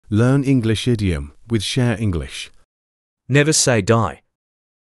Learn English idiom with Share English. Never say die.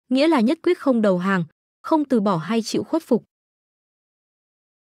 Nghĩa là nhất quyết không đầu hàng, không từ bỏ hay chịu khuất phục.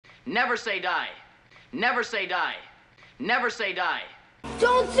 Never say die. Never say die. Never say die.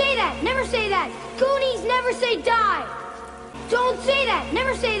 Don't say that. Never say that. Goonies never say die. Don't say that.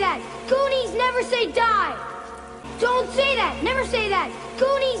 Never say that. Goonies never say die. Don't say that. Never say that.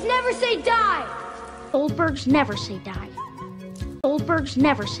 Goonies never say die. Oldbergs never say die. Oldbergs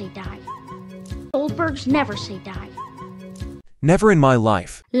never say die. Oldbergs never say die. Never in my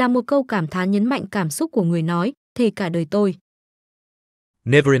life. Là một câu cảm thán nhấn mạnh cảm xúc của người nói, thề cả đời tôi.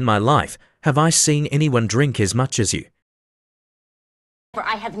 Never in my life have I seen anyone drink as much as you. For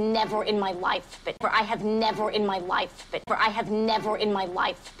I have never in my life been. For I have never in my life been. For I have never in my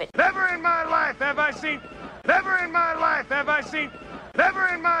life been. Never in my life have I seen. Never in my life have I seen. Never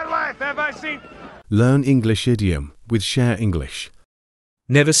in my life have I seen. Learn English idiom with Share English.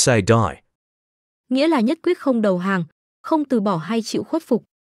 Never say die. Nghĩa là nhất quyết không đầu hàng, không từ bỏ hay chịu khuất phục.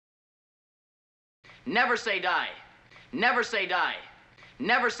 Never say die. Never say die.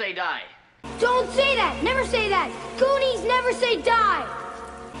 Never say die. Don't say that. Never say that. Goonies never say die.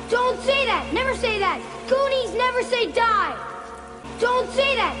 Don't say that. Never say that. Goonies never say die. Don't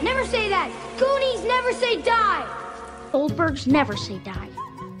say that. Never say that. Goonies never say die. Oldbergs never say die.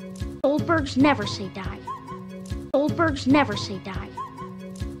 Oldbergs never say die. Oldbergs never say die.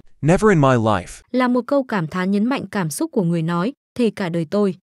 Never in my life. Là một câu cảm thán nhấn mạnh cảm xúc của người nói, thề cả đời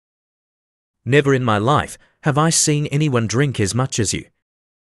tôi. Never in my life have I seen anyone drink as much as you.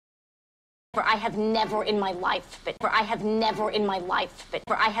 For I have never in my life been. For I have never in my life been.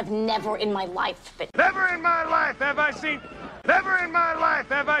 For I have never in my life been. Never in my life have I seen. Never in my life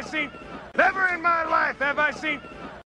have I seen. Never in my life have I seen.